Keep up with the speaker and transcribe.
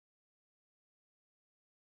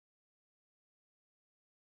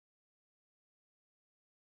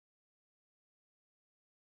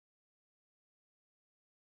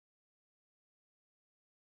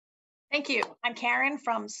Thank you. I'm Karen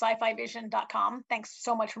from scifivision.com. Thanks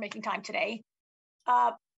so much for making time today.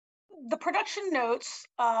 The production notes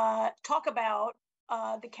talk about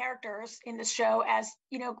the characters in this show as,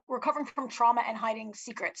 recovering from trauma and hiding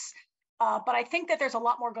secrets. But I think that there's a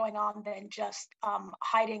lot more going on than just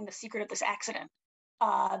hiding the secret of this accident.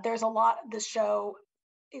 There's a lot, this show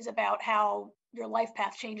is about how your life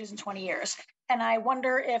path changes in 20 years. And I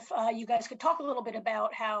wonder if you guys could talk a little bit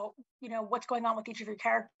about how, what's going on with each of your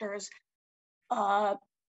characters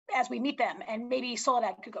as we meet them. And maybe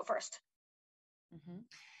Soledad could go first.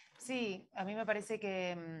 Sí, a mí me parece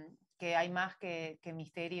que hay más que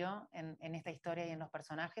misterio en esta historia y en los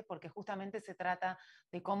personajes, porque justamente se trata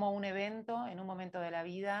de cómo un evento en un momento de la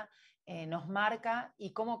vida nos marca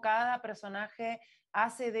y cómo cada personaje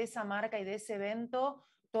hace de esa marca y de ese evento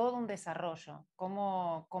todo un desarrollo,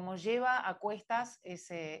 cómo lleva a cuestas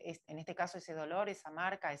en este caso ese dolor, esa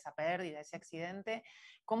marca, esa pérdida, ese accidente,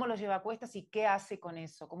 cómo lo lleva a cuestas y qué hace con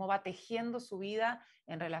eso, cómo va tejiendo su vida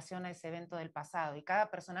en relación a ese evento del pasado, y cada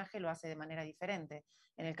personaje lo hace de manera diferente.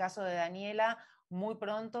 En el caso de Daniela, muy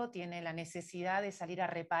pronto tiene la necesidad de salir a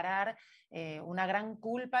reparar una gran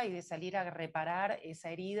culpa y de salir a reparar esa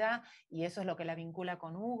herida, y eso es lo que la vincula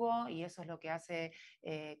con Hugo, y eso es lo que hace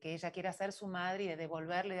que ella quiera ser su madre y de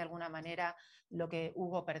devolverle de alguna manera lo que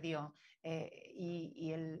Hugo perdió.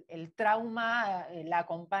 Y el trauma la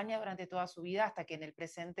acompaña durante toda su vida hasta que en el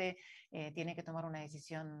presente tiene que tomar una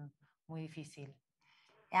decisión muy difícil.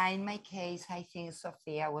 In my case, I think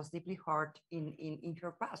Sophia was deeply hurt in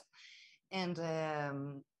her past. And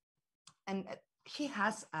she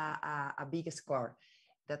has a big scar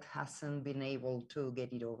that hasn't been able to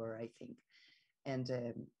get it over, I think. And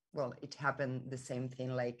well, it happened the same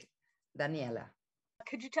thing like Daniela.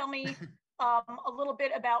 Could you tell me a little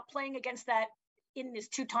bit about playing against that in these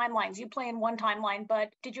two timelines? You play in one timeline,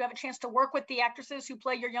 but did you have a chance to work with the actresses who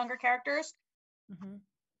play your younger characters?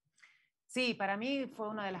 Sí, para mí fue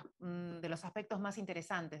uno de los aspectos más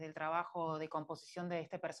interesantes del trabajo de composición de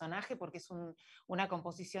este personaje, porque es una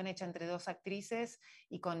composición hecha entre dos actrices,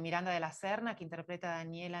 y con Miranda de la Serna, que interpreta a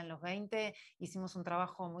Daniela en los 20, hicimos un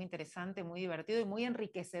trabajo muy interesante, muy divertido y muy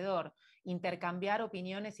enriquecedor. Intercambiar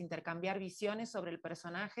opiniones, intercambiar visiones sobre el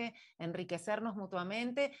personaje, enriquecernos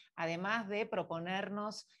mutuamente, además de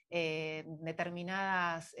proponernos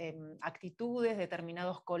determinadas actitudes,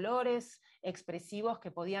 determinados colores expresivos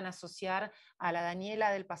que podían asociar a la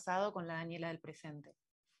Daniela del pasado con la Daniela del presente.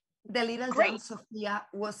 The little young Sophia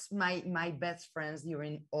was my best friend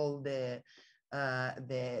during all the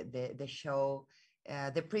show.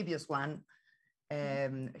 The previous one,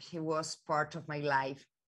 she was part of my life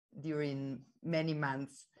during many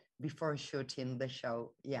months before shooting the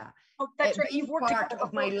show. Yeah. Oh, that's right. Being part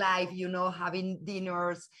of my life, having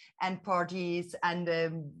dinners and parties and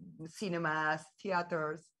cinemas,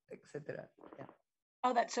 theaters, etc. Yeah.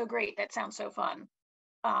 Oh, that's so great. That sounds so fun.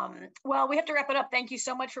 Well, we have to wrap it up. Thank you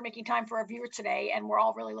so much for making time for our viewers today. And we're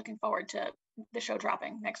all really looking forward to the show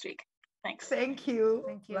dropping next week. Thanks. Thank you.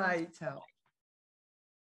 Thank you. Bye. Ciao.